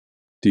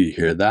Do you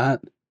hear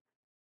that?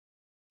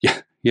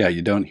 Yeah,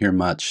 you don't hear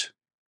much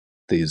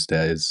these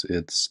days.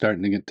 It's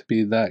starting to get to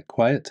be that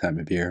quiet time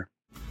of year.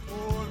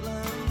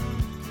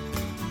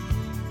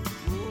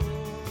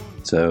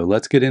 So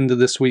let's get into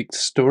this week's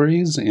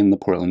stories in the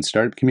Portland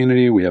startup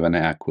community. We have an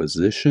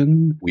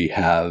acquisition. We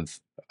have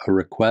a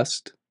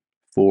request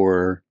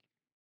for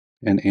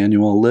an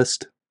annual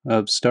list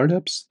of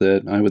startups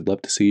that I would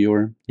love to see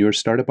your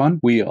startup on.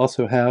 We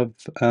also have,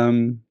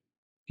 some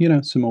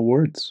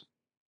awards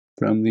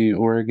from the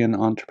Oregon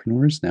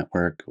Entrepreneurs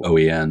Network,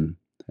 OEN,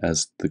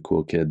 as the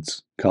cool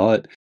kids call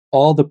it.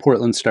 All the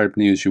Portland startup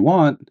news you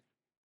want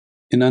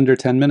in under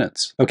 10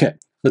 minutes. Okay,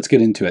 let's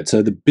get into it.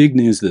 So the big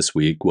news this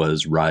week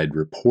was Ride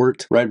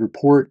Report. Ride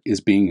Report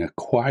is being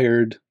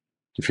acquired.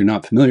 If you're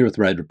not familiar with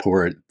Ride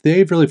Report,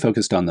 they've really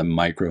focused on the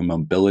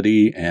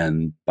micro-mobility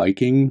and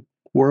biking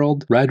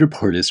world. Ride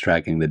Report is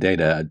tracking the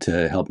data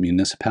to help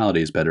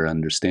municipalities better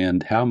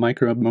understand how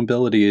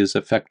micro-mobility is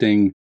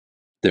affecting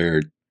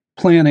their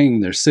planning,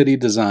 their city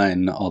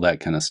design, all that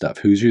kind of stuff.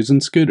 Who's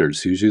using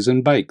scooters? Who's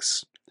using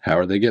bikes? How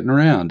are they getting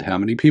around? How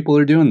many people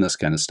are doing this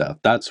kind of stuff?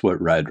 That's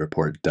what Ride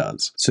Report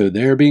does. So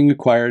they're being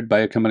acquired by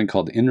a company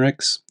called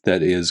Inrix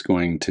that is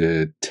going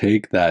to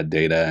take that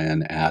data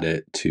and add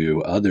it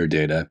to other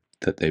data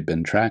that they've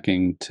been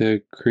tracking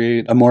to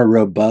create a more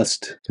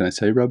robust, can I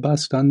say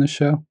robust on this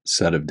show?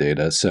 Set of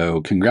data. So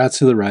congrats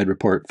to the Ride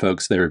Report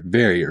folks. They're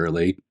very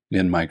early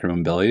in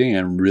micromobility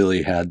and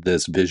really had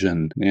this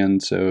vision.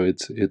 And so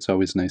it's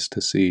always nice to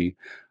see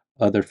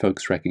other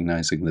folks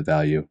recognizing the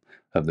value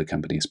of the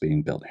companies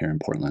being built here in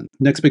Portland.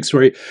 Next big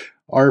story,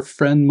 our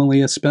friend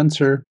Malia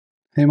Spencer.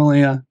 Hey,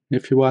 Malia,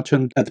 if you're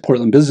watching at the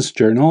Portland Business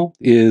Journal,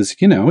 it's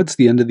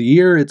the end of the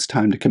year. It's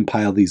time to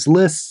compile these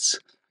lists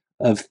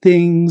of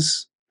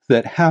things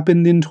that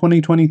happened in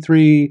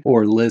 2023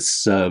 or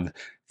lists of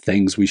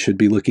things we should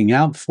be looking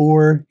out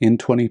for in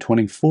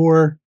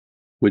 2024,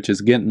 which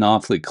is getting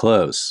awfully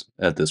close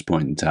at this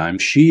point in time.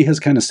 She has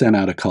kind of sent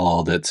out a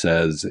call that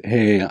says,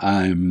 hey,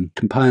 I'm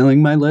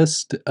compiling my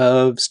list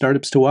of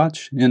startups to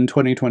watch in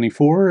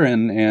 2024.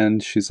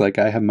 And she's like,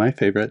 I have my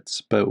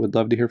favorites, but would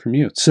love to hear from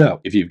you. So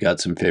if you've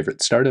got some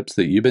favorite startups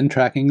that you've been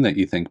tracking that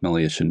you think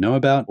Malia should know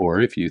about, or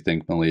if you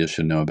think Malia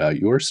should know about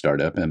your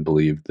startup and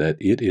believe that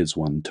it is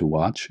one to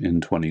watch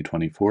in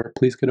 2024,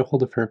 please get a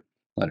hold of her.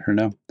 Let her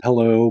know.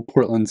 Hello,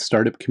 Portland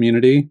startup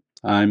community.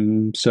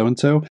 I'm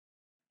so-and-so.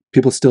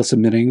 People still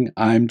submitting.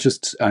 I'm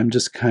just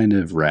kind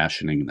of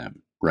rationing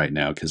them right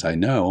now because I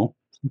know,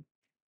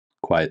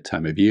 quiet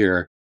time of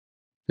year,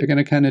 they're going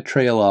to kind of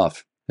trail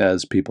off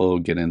as people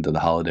get into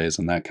the holidays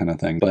and that kind of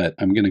thing. But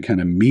I'm going to kind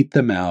of meet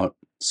them out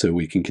so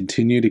we can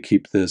continue to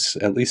keep this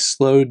at least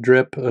slow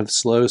drip of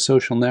slow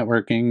social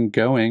networking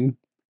going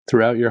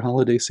throughout your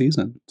holiday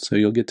season. So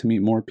you'll get to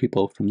meet more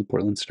people from the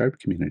Portland startup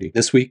community.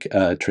 This week,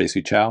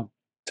 Tracy Chow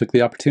took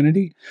the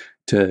opportunity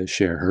to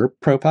share her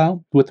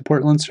profile with the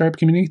Portland startup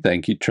community.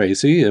 Thank you,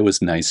 Tracy. It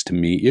was nice to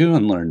meet you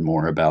and learn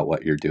more about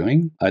what you're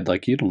doing. I'd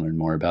like you to learn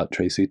more about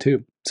Tracy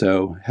too.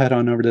 So head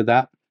on over to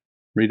that,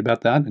 read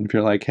about that. And if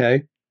you're like,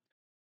 hey,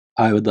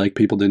 I would like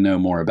people to know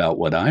more about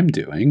what I'm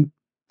doing,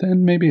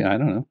 then maybe, I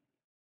don't know,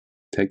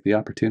 take the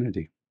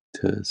opportunity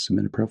to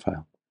submit a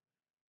profile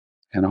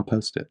and I'll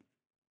post it.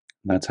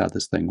 That's how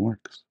this thing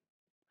works.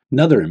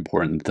 Another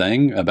important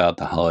thing about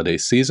the holiday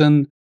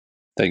season,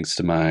 thanks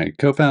to my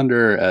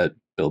co-founder at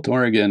Built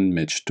Oregon,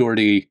 Mitch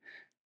Doherty,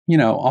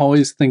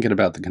 always thinking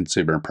about the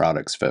consumer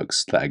products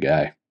folks, that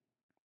guy.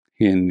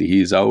 And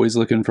he's always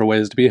looking for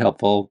ways to be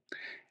helpful.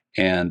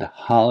 And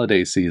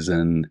holiday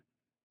season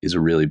is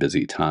a really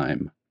busy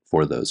time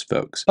for those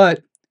folks.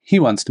 But he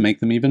wants to make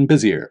them even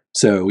busier.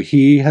 So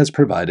he has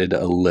provided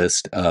a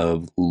list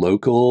of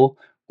local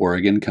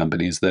Oregon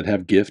companies that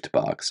have gift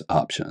box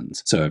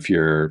options. So if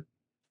you're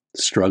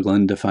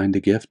struggling to find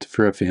a gift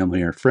for a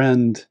family or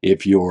friend,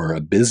 if you're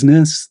a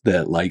business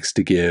that likes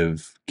to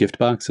give gift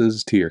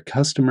boxes to your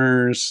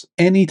customers,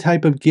 any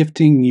type of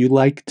gifting you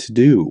like to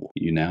do,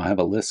 you now have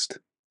a list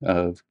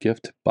of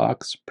gift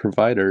box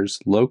providers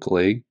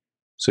locally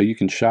so you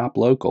can shop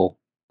local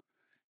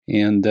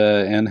and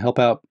help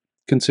out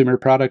consumer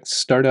products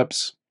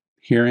startups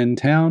here in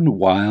town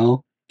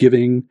while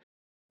giving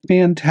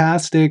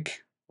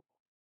fantastic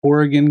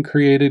Oregon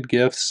created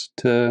gifts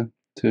to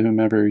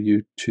whomever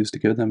you choose to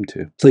give them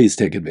to. Please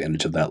take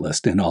advantage of that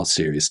list in all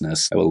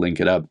seriousness. I will link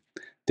it up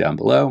down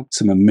below.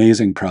 Some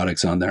amazing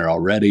products on there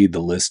already.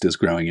 The list is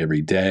growing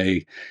every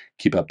day.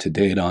 Keep up to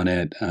date on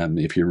it.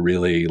 If you're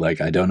really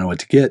like, I don't know what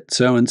to get,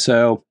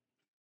 so-and-so,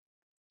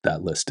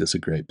 that list is a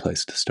great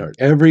place to start.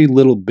 Every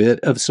little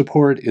bit of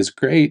support is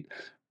great,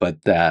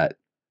 but that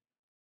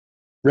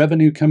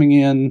revenue coming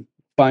in,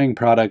 buying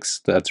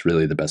products, that's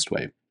really the best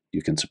way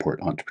you can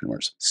support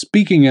entrepreneurs.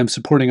 Speaking of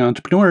supporting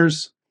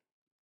entrepreneurs,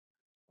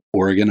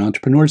 Oregon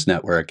Entrepreneurs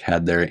Network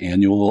had their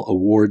annual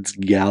awards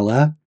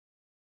gala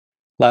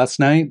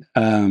last night.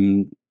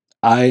 I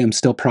am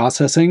still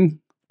processing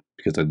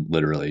because I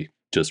literally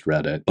just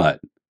read it, but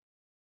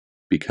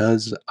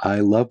because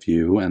I love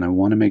you and I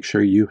want to make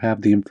sure you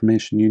have the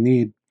information you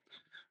need,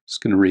 I'm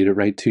just going to read it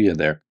right to you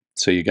there.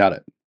 So you got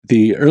it.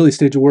 The early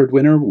stage award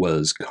winner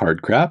was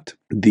Cardcraft.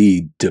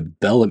 The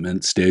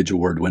development stage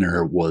award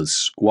winner was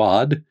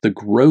Squad. The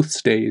growth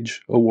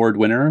stage award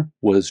winner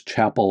was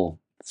Chapel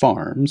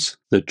Farms.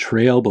 The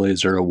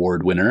Trailblazer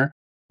award winner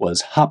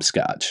was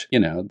Hopscotch. You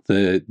know,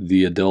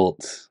 the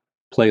adult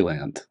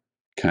playland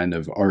kind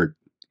of art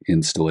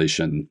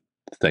installation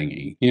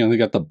thingy. You know, they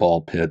got the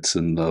ball pits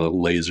and the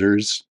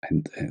lasers.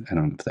 And I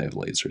don't know if they have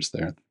lasers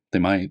there. They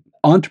might.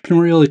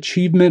 Entrepreneurial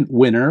Achievement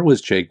winner was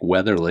Jake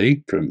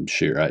Weatherly from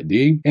Sheer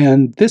ID.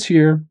 And this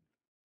year,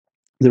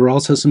 there were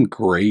also some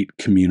great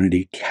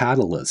Community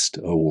Catalyst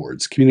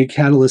awards. Community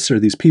Catalysts are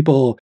these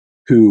people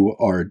who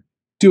are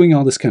doing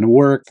all this kind of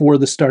work for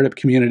the startup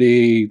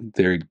community.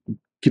 They're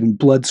giving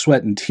blood,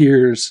 sweat, and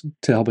tears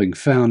to helping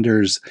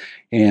founders.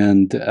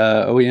 And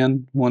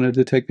OEN wanted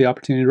to take the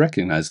opportunity to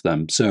recognize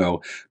them.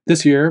 So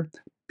this year,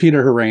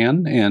 Peter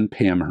Haran and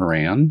Pam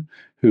Haran,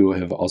 who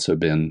have also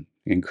been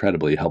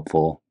incredibly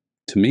helpful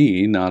to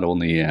me, not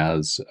only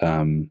as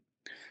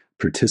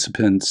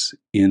participants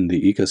in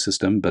the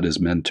ecosystem, but as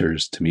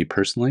mentors to me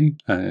personally.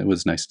 It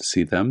was nice to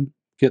see them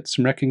get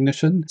some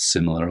recognition.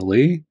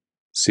 Similarly,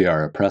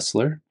 Ciara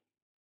Pressler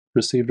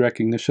received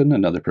recognition,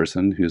 another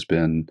person who's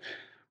been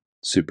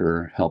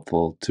super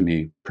helpful to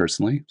me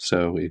personally.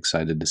 So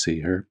excited to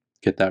see her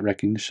get that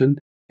recognition.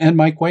 And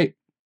Mike White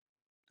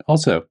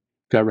also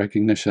got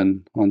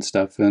recognition on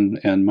stuff.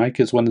 And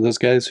Mike is one of those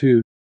guys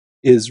who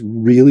is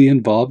really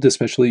involved,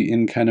 especially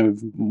in kind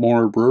of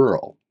more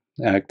rural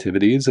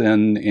activities,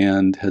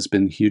 and has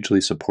been hugely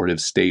supportive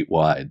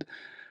statewide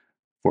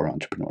for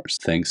entrepreneurs.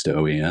 Thanks to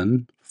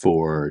OEN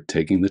for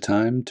taking the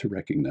time to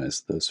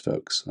recognize those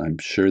folks. I'm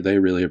sure they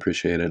really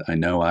appreciate it. I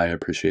know I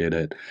appreciate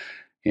it.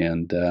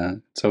 And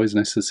it's always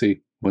nice to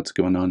see what's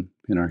going on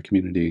in our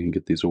community and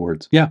get these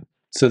awards. Yeah,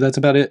 so that's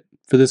about it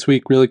for this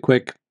week. Really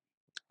quick.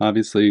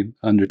 Obviously,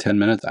 under 10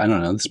 minutes. I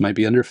don't know. This might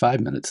be under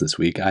 5 minutes this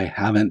week. I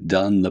haven't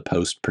done the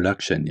post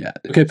production yet.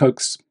 Okay,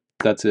 folks,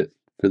 that's it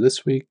for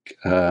this week.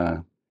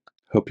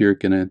 Hope you're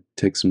going to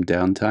take some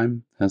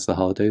downtime as the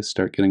holidays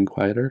start getting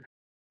quieter.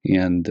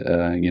 And,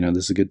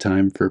 this is a good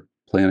time for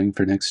planning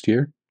for next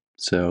year.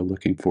 So,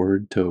 looking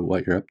forward to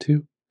what you're up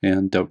to.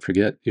 And don't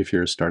forget, if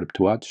you're a startup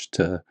to watch,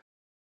 to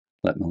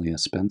let Malia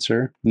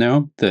Spencer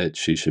know that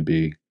she should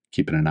be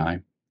keeping an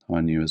eye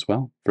on you as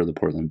well for the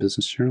Portland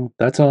Business Journal.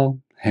 That's all.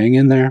 Hang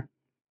in there.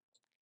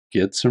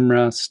 Get some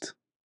rest.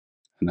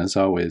 And as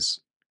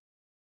always,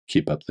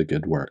 keep up the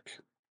good work.